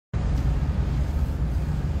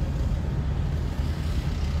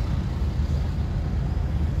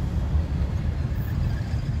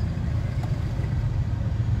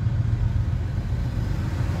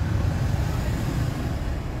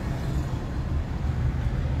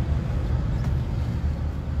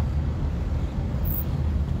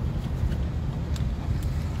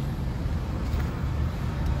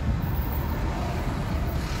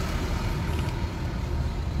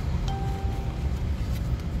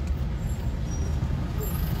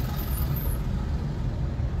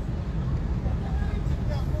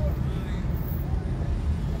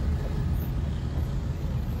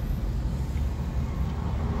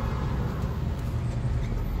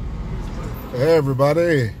Hey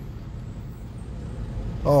everybody.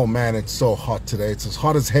 Oh man, it's so hot today. It's as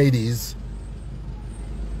hot as Hades.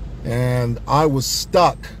 And I was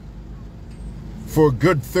stuck for a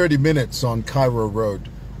good 30 minutes on Cairo Road.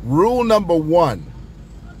 Rule number 1,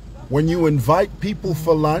 when you invite people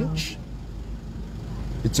for lunch,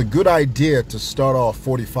 it's a good idea to start off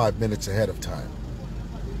 45 minutes ahead of time.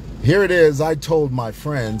 Here it is. I told my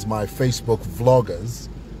friends, my Facebook vloggers,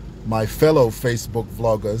 my fellow Facebook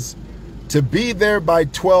vloggers, to be there by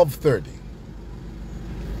 12:30.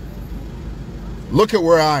 Look at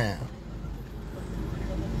where I am.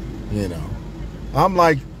 You know, I'm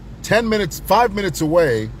like 5 minutes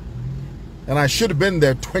away, and I should have been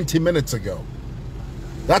there 20 minutes ago.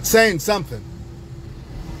 That's saying something.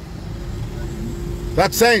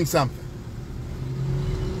 That's saying something.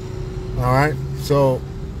 All right, so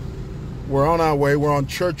we're on our way. We're on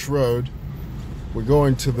Church Road. We're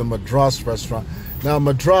going to the Madras restaurant. Now,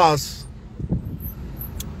 Madras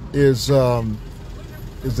is an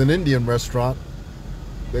Indian restaurant.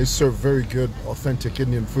 They serve very good, authentic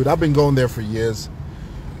Indian food. I've been going there for years.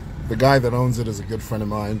 The guy that owns it is a good friend of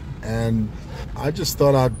mine. And I just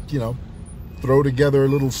thought I'd, throw together a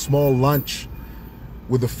little small lunch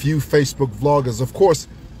with a few Facebook vloggers. Of course,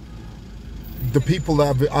 the people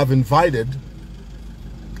that I've invited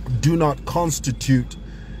do not constitute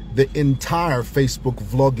the entire Facebook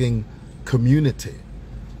vlogging community.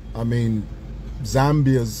 I mean,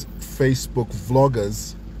 Zambia's Facebook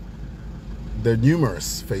vloggers, they're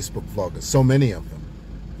numerous Facebook vloggers, so many of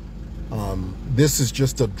them. This is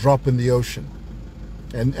just a drop in the ocean.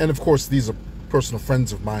 And of course, these are personal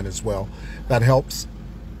friends of mine as well. That helps.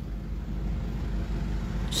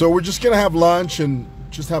 So we're just going to have lunch and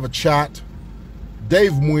just have a chat.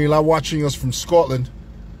 Dave Mwewa watching us from Scotland.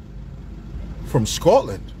 From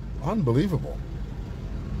Scotland? Unbelievable.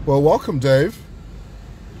 Well, welcome, Dave.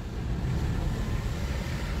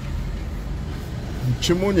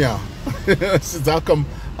 Chimunya.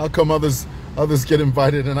 How come others get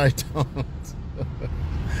invited and I don't?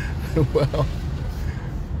 Well,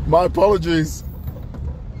 my apologies.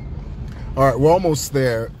 All right, we're almost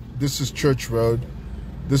there. This is Church Road.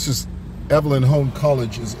 This is Evelyn Home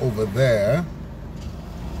College is over there.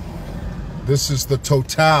 This is the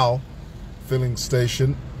Total filling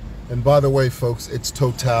station. And by the way, folks, it's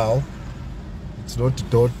Total. It's not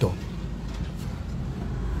Toto.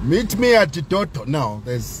 Meet me at the Toto. No,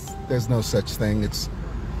 there's no such thing. It's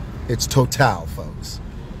Total, folks.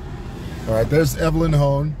 All right, there's Evelyn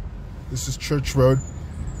Home. This is Church Road.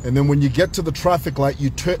 And then when you get to the traffic light, you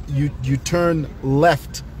turn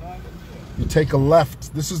left. You take a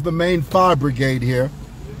left. This is the main fire brigade here.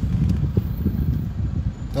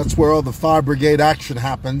 That's where all the fire brigade action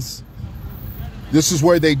happens. This is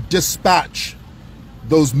where they dispatch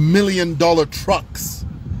those $1 million trucks.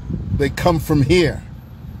 They come from here.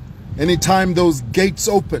 Anytime those gates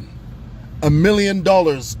open, $1 million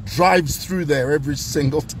drives through there every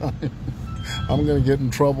single time. I'm gonna get in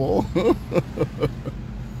trouble.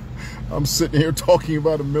 I'm sitting here talking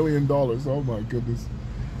about $1 million. Oh my goodness.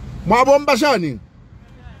 Mwabombashani.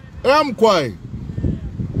 Amkwai.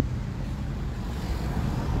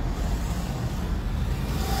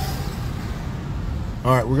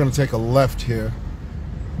 All right, we're gonna take a left here.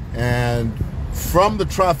 And from the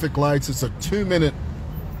traffic lights, it's a 2-minute,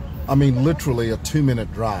 I mean literally a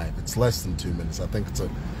 2-minute drive. It's less than 2 minutes. I think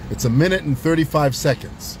it's a minute and 35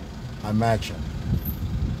 seconds, I imagine.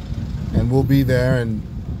 And we'll be there, and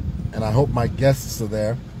I hope my guests are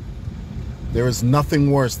there. There is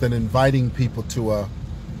nothing worse than inviting people to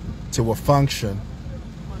a function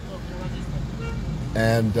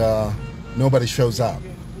and nobody shows up.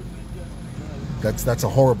 That's a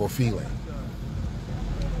horrible feeling.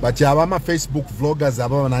 But yaba ma Facebook vloggers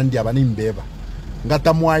aba nandi abanimbeba.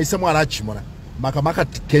 Ngata mwaise mwalachimona. Makamaka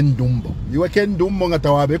kendumbo. Iwe kendumbo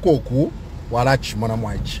ngata wabeko ku walachimona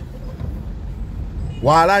mwaichi.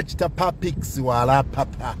 Walachita papix wala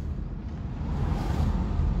papa.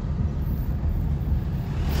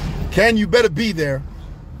 Ken, you better be there.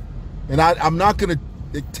 And I'm not going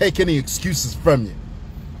to take any excuses from you.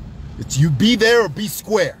 It's you be there or be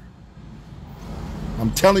square.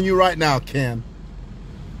 I'm telling you right now, Ken.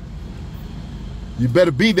 You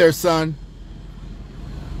better be there, son.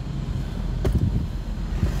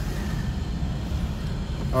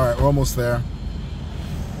 All right, we're almost there.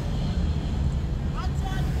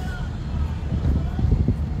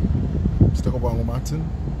 Stick up on Martin.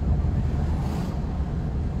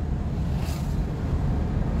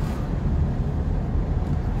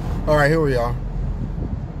 All right, here we are.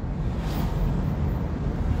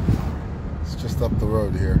 It's just up the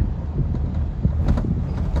road here.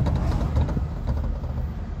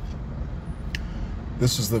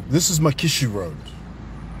 This is Makishi Road.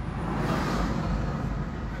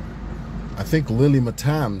 I think Lily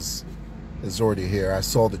Mutamz is already here. I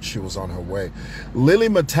saw that she was on her way. Lily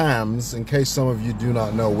Mutamz, in case some of you do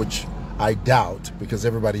not know, which I doubt because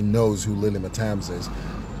everybody knows who Lily Mutamz is.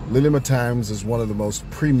 Lily Mutamz is one of the most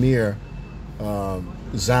premier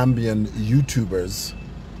Zambian YouTubers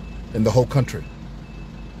in the whole country.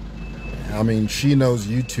 I mean, she knows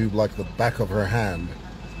YouTube like the back of her hand,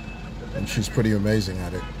 and she's pretty amazing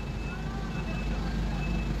at it.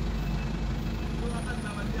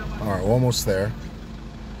 All right, almost there.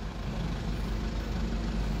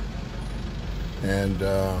 And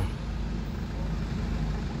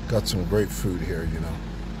got some great food here, you know.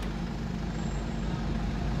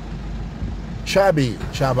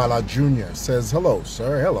 Chabala Jr. says, hello,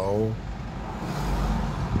 sir, hello.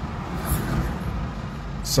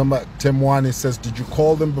 Somebody, Tim Wani says, did you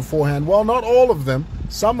call them beforehand? Well, not all of them.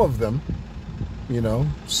 Some of them, you know.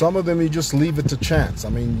 Some of them you just leave it to chance. I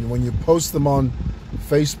mean, when you post them on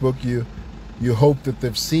Facebook, you hope that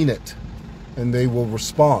they've seen it and they will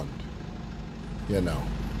respond, you know.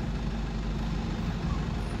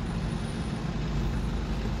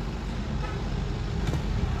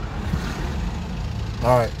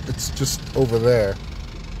 All right, it's just over there.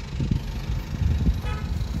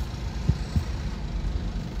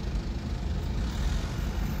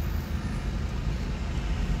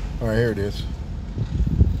 All right, here it is.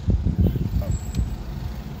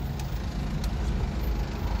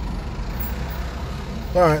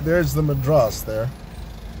 All right, there's the Madras there.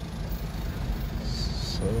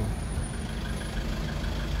 So,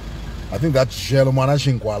 I think that's Jelomana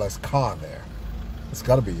Jingwala's car there. It's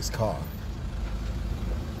got to be his car.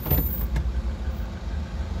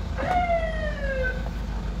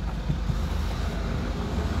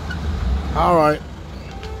 All right.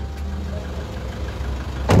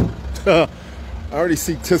 I already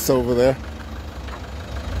see Tiss over there.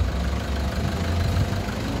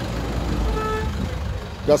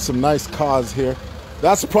 Got some nice cars here.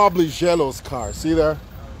 That's probably Jello's car. See there?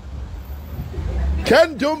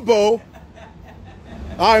 Ken Dumbo.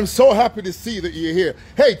 I'm so happy to see that you're here.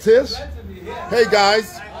 Hey, Tiss. Hey,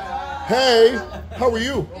 guys. Hey, how are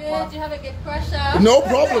you? Good. You have a good crush. No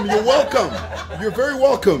problem. You're welcome. You're very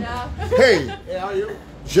welcome. Yeah. Hey. Hey, how are you?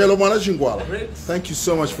 Jelo Manajingwala. Thank you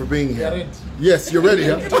so much for being here. Ready? Yes, you're ready,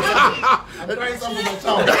 huh? I'm trying something in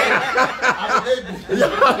town.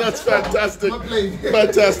 Yeah, that's fantastic.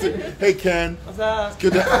 Fantastic. Hey, Ken. What's up?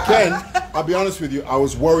 Good to, Ken, I'll be honest with you. I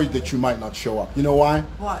was worried that you might not show up. You know why?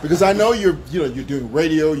 Why? Because I know you're doing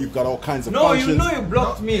radio. You've got all kinds of functions. You know you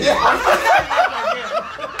blocked me.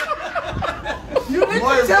 You need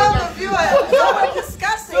to tell the viewers. They were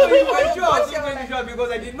discussing. So you were sure I was going to show up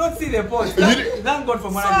because I did not see the post. Thank God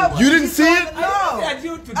for managing. You didn't see it? No.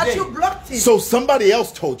 Until today. That you blocked it. So somebody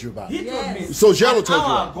else told you about it. He told me. So Jello told you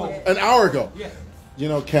An about hour it. An hour ago. Yes. You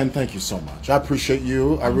know, Ken, thank you so much. I appreciate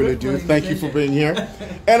you. I really do. Thank you for being here.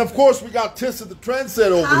 And of course, we got Tiss at the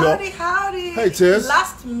Trendset over here. Howdy. Hey, Tiss.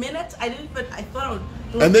 Last minute, I thought I would.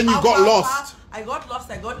 And then you got lost. I got lost.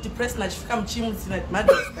 I got depressed. And I should come chimney at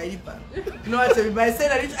Madras. You know what I mean? But I said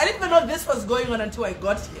I didn't even know this was going on until I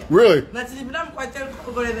got here. Really? That's I'm quite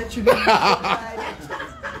thankful that you get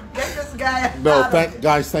this guy. No,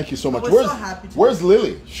 thank you so much. I was so happy to Where's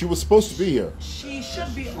Lily? She was supposed to be here. She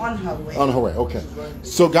should be on her way. On her way. Okay.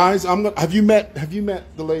 So guys, have you met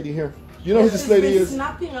the lady here? You know who this lady is?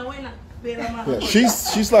 Snapping away now. Yeah,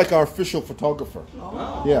 she's like our official photographer.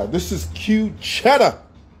 Oh. Yeah, this is Q Cheddar.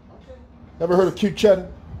 Ever heard of Q Cheddar?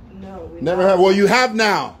 No. Never have. Well, you have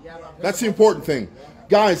now. That's the important thing.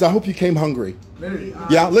 Guys, I hope you came hungry.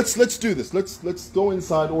 Yeah, let's do this. Let's go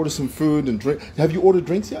inside, order some food and drink. Have you ordered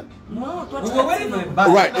drinks yet? No. We were waiting for the bus.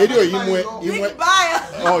 Right. Big buyer.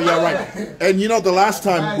 Oh yeah, right. And you know, the last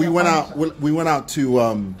time we went out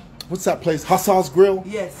to what's that place? Hassan's Grill.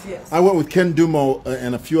 Yes. I went with Ken Dumo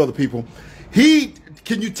and a few other people.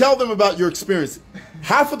 Can you tell them about your experience?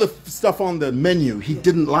 Half of the stuff on the menu he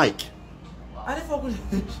didn't like.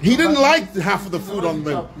 He didn't like half of the food on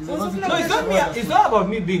the menu. No, it's not about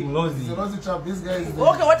me being nosy. Okay, I'm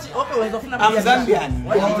Zambian.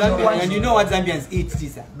 And you know what Zambians eat,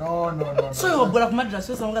 Tisa? No. So you're going to Madras,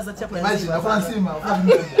 so I'm going to But I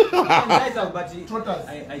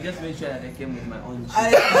just made sure that I came with my own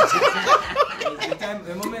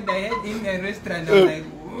the moment I had in a restaurant, I was like,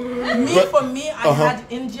 for me, I had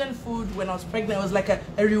Indian food when I was pregnant. It was like a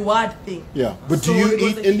reward thing. Yeah, but do you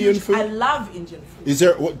eat Indian food? I love Indian food. Is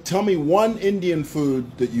there? Tell me one Indian food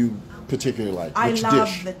that you particularly like? I Which love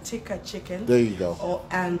dish? the tikka chicken. There you go.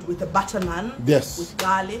 And with the butter naan. Yes. With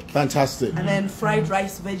garlic. Fantastic. And then fried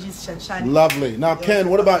rice, veggies, shanshani. Lovely. Now, Ken,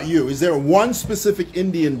 what about you? Is there one specific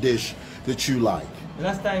Indian dish that you like?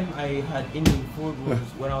 Last time I had Indian food was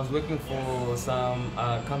when I was working for some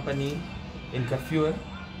company in Kafue.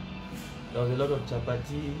 There was a lot of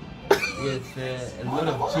chapati with a lot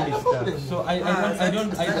of chili stuff. So I don't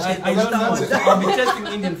know. I'll be testing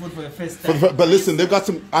Indian food for the first time. But listen, they've got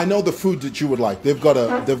some. I know the food that you would like. They've got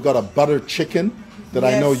a butter chicken that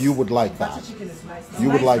I know you would like that. Butter chicken is nice. You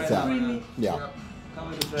would like that. Creamy. Yeah.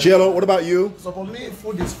 Jello, what about you? So for me,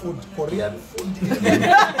 food is food. Korean food.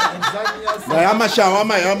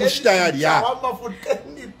 Shawarma food.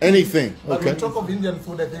 Anything. But Okay. when we talk of Indian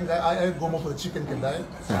food, I think I go more for the chicken kendai.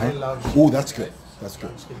 I love. Oh, that's good. That's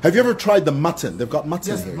good. Have you ever tried the mutton? They've got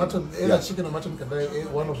mutton Yes, here. mutton. Yeah. Chicken or mutton kendai.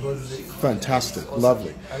 One of those. Fantastic. Awesome.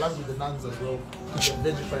 Lovely. I love with the naans as well. The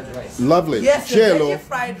veggie fried rice. Lovely. Yes, the Jello. veggie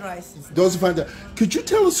fried rice. Those are fantastic. Could you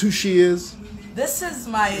tell us who she is? This is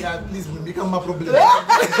my... Yeah, please become my problem.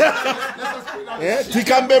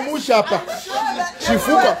 Tikambe mushapa.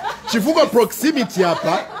 Chifuka proximity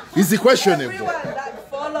hapa is questionable. Everyone that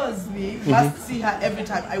follows me must see her every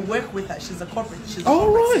time. I work with her. She's a corporate. She's a All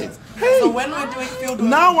corporate right. sales. Hey. So when we're doing field work,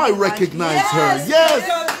 Now I I'm like, recognize her. yes, Yes.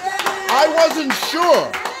 yes. I wasn't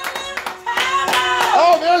sure.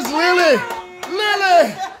 Oh, there's Lily.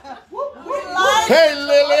 Lily. We like Hey, it.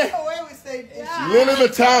 Lily. The way we say it. Lily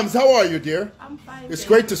Mutamz, how are you, dear? I'm fine. It's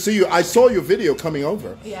great to see you. I saw your video coming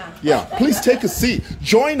over. Yeah. Yeah. Please take a seat.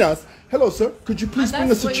 Join us. Hello, sir. Could you please bring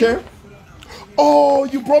us a for chair? Oh,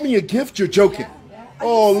 you brought me a gift. You're joking.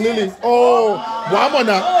 Oh, Lily. Oh,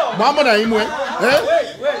 Wamana imwe.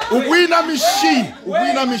 Uwina mishi.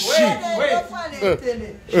 Uwina mishi.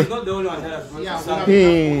 She's not the only one that has brought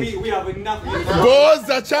something. We have enough.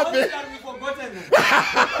 Goza chape. We've forgotten.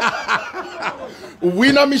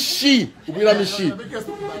 Uwina mishi. Uwina mishi.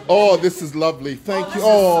 Oh, this is lovely. Thank you.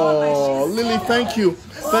 Oh, Lily, thank you.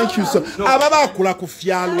 Thank you so. Ababa kula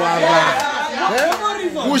kufyalu aba.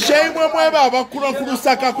 Ushaimwe mweba abakula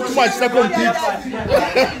kulusaka kutumachita compete.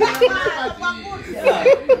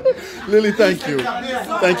 Lily, thank you.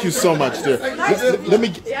 Thank you so much, dear. Let me.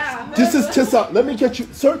 This is Tissa. Let me get you,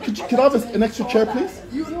 sir. Could I have an extra chair, please?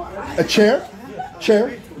 A chair,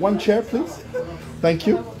 one chair, please. Thank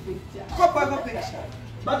you.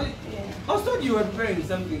 But I was told you were preparing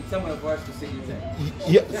something somewhere for us to sit inside.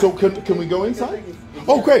 Yeah. So can we go inside?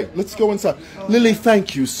 Oh, great. Let's go inside. Lily,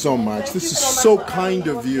 thank you so much. This is so kind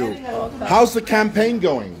of you. How's the campaign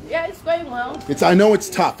going? Yeah, it's going well. I know it's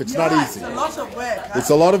tough. It's not easy. It's a lot of work. Huh? It's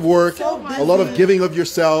a lot of work, a lot of giving of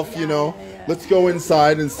yourself, you know. Let's go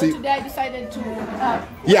inside and see. Today I decided to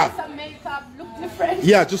Yeah. put some makeup, look different.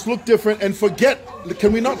 Yeah, just look different and forget.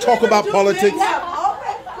 Can we not talk about politics? Oh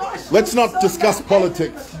my gosh. Let's not discuss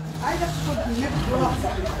politics. I just put lip gloss.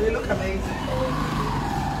 They look amazing.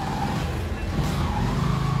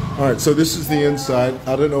 All right, so this is the inside.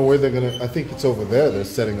 I don't know where they're gonna. I think it's over there. They're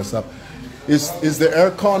setting us up. Is the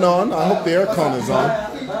aircon on? I hope the aircon is on.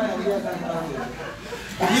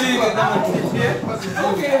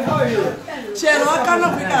 Okay, how are you? Chelo, I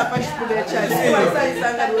cannot pick up. I should put a chair.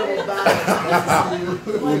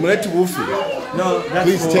 No, that's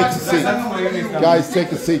Please take a seat. Guys,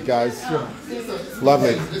 take a seat, guys.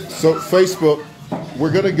 Lovely. So Facebook,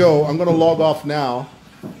 we're gonna go. I'm gonna log off now,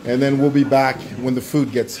 and then we'll be back when the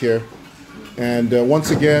food gets here. And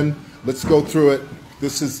once again, let's go through it.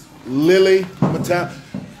 This is Lily Mutamz,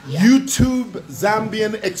 YouTube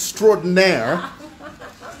Zambian extraordinaire.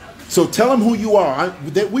 So tell them who you are.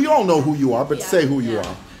 We all know who you are, but say who you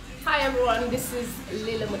are. Hi everyone, this is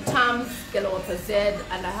Lily Mutamz, Gelota Z,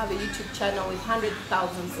 and I have a YouTube channel with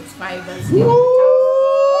 100,000 subscribers.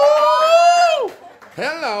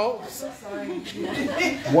 Hello.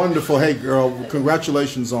 Wonderful. Hey, girl,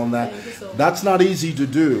 congratulations on that. That's not easy to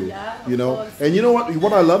do, you know. And you know what?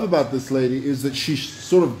 What I love about this lady is that she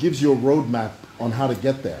sort of gives you a roadmap on how to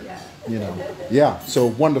get there, you know. Yeah, so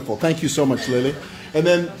wonderful. Thank you so much, Lily. And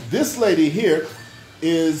then this lady here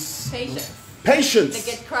is Patience. Patience.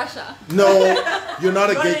 The Gate Crusher. No, you're not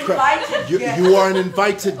a You're gate an crusher. invited You, guest. you are an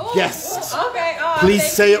invited guest. Okay. Oh, Please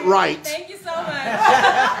thank say you. it right. Thank you so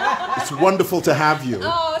much. It's wonderful to have you.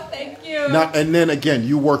 Oh, thank you. Now, and then again,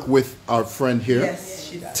 you work with our friend here, Yes,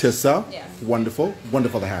 she does. Tissa. Yes. Wonderful.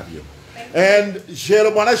 Wonderful to have you. Thank And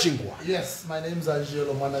Jelo Mwana Jingwa. Yes, my name is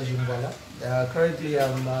Angelo Manajingwala. Currently,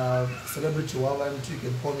 I'm a celebrity Wawa, you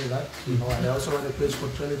can call me that. You know, and I also run a place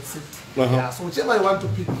called Toilet Sit. Yeah, so whichever you want to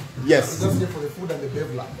pick. Yes. Just here for the food and the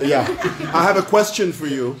bevla. Yeah. I have a question for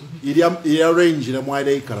you.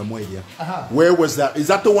 Where was that? Is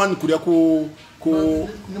that the one? In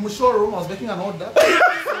the showroom, I was making an order.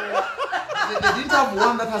 They didn't have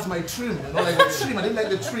one that has my trim, you know, like the trim. I didn't like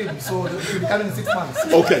the trim, so it will be coming in 6 months.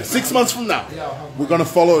 Okay, 6 months from now. Yeah. We're gonna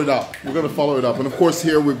follow it up. We're gonna follow it up. And of course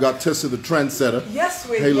here we've got Tissa the trendsetter. Yes,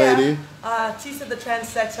 we're Hey here. lady. Tissa the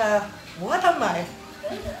trendsetter. What am I?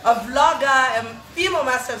 A vlogger and female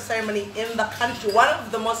master of ceremony in the country. One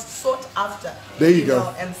of the most sought after. There you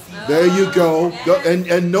go. MCs. There you go.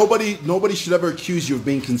 And nobody should ever accuse you of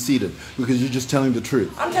being conceited because you're just telling the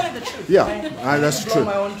truth. I'm telling the truth. Yeah, right? that's Blow true.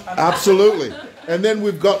 my own trumpet. Absolutely. And then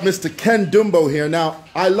we've got Mr. Ken Dumbo here. Now,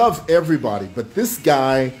 I love everybody, but this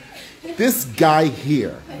guy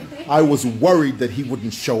here, I was worried that he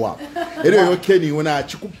wouldn't show up. Anyway, Kenny, when I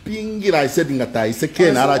said,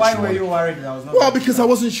 Ken, So why were you worried that I was not? well, because I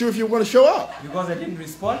wasn't sure if you were going to show up. Because I didn't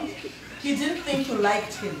respond. He didn't think you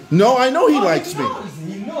liked him. No, I know he likes me.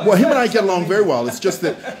 He knows. Well, him and I get along very well. It's just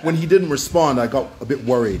that when he didn't respond, I got a bit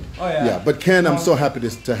worried. Oh, yeah. But Ken, I'm so happy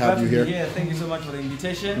to have you here. Yeah, thank you so much for the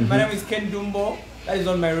invitation. My name is Ken Dumbo. That is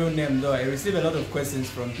not my real name though. I receive a lot of questions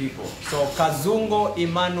from people. So Kazungo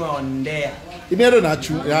Emmanuel Ndea.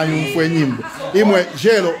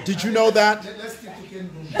 Jelo, did you know that? Let's keep to Ken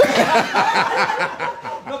Dumbo.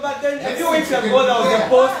 No, but then a few weeks ago there was a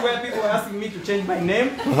post where people were asking me to change my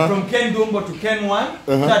name from Ken Dumbo to Ken One.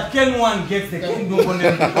 That Ken One gets the Ken Dumbo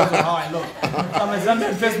name because of how I look. I'm a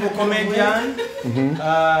Zambian Facebook comedian,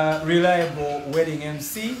 reliable wedding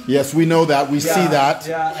MC. Yes, we know that. We see that.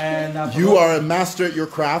 Yeah, and You are a master at your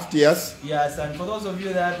craft, yes? Yes, and for those of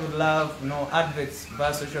you that would love, adverts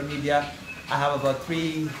via social media, I have about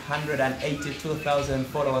 382,000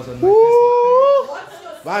 followers on my Facebook.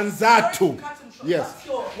 Banzatu. Yes.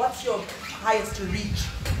 What's your highest reach?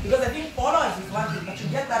 Because I think followers is one thing, but you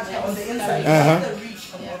get that on the inside. What's the reach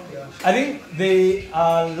from all the I think the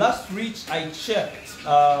last reach I checked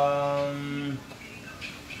in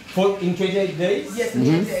 28 days. Yes, I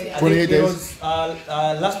think 28 it days. was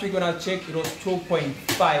last week when I checked, it was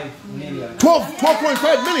 2.5 million.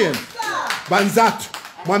 12.5 million. Banzatu.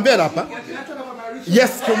 Mwambelapa.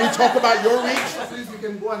 Yes, can we talk about your reach? Please, you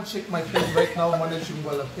can go and check my page right now,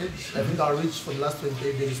 Manajingwala page. I think our reach for the last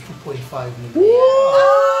 28 days is 2.5 million.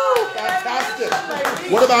 Woo! Fantastic.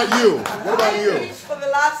 What about you? What about My you? reach for the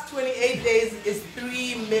last 28 days is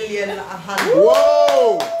 3,100,000.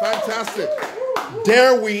 Whoa! Fantastic.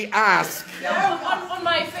 Dare we ask? On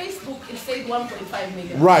my Facebook, it says 1.5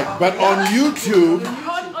 million. Right, but on YouTube.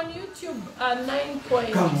 On YouTube, 9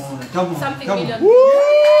 point something come on. million. Woo!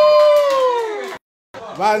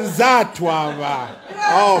 Banzatwamba.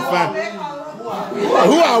 Oh, fan.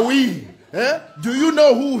 Who are we? Eh? Do you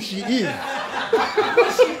know who she is?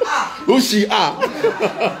 Who she are?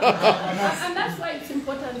 And that's why it's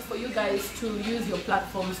important for you guys to use your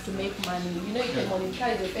platforms to make money. You know, you can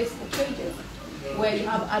monetize your Facebook pages where you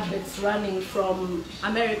have adverts running from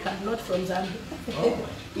America, not from Zambia.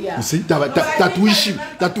 Yeah. You see, that fishy,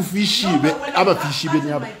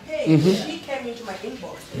 She came into my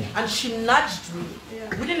inbox and she nudged me.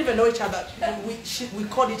 We didn't even know each other. We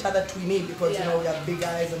called each other Twinny because we have big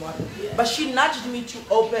eyes and whatnot. But she nudged me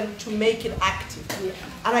to make it active.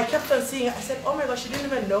 And I kept on seeing it. I said, oh my gosh, she didn't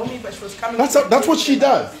even know me, but she was coming. That's what she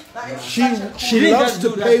does. She loves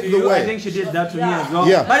to pave the I way. think she did that to me as well.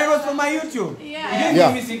 Yeah. But it was for my YouTube. Yeah. He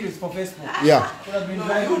didn't give me secrets for Facebook. Yeah. Could have been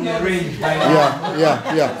driving the range by now.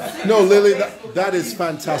 Yeah. No, Lily, that is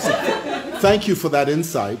fantastic. Thank you for that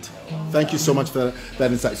insight. Thank you so much for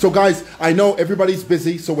that insight. So guys, I know everybody's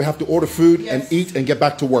busy, so we have to order food and eat and get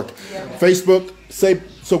back to work. Facebook, say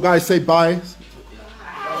bye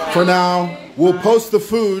for now. We'll post the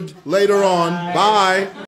food later on. Bye.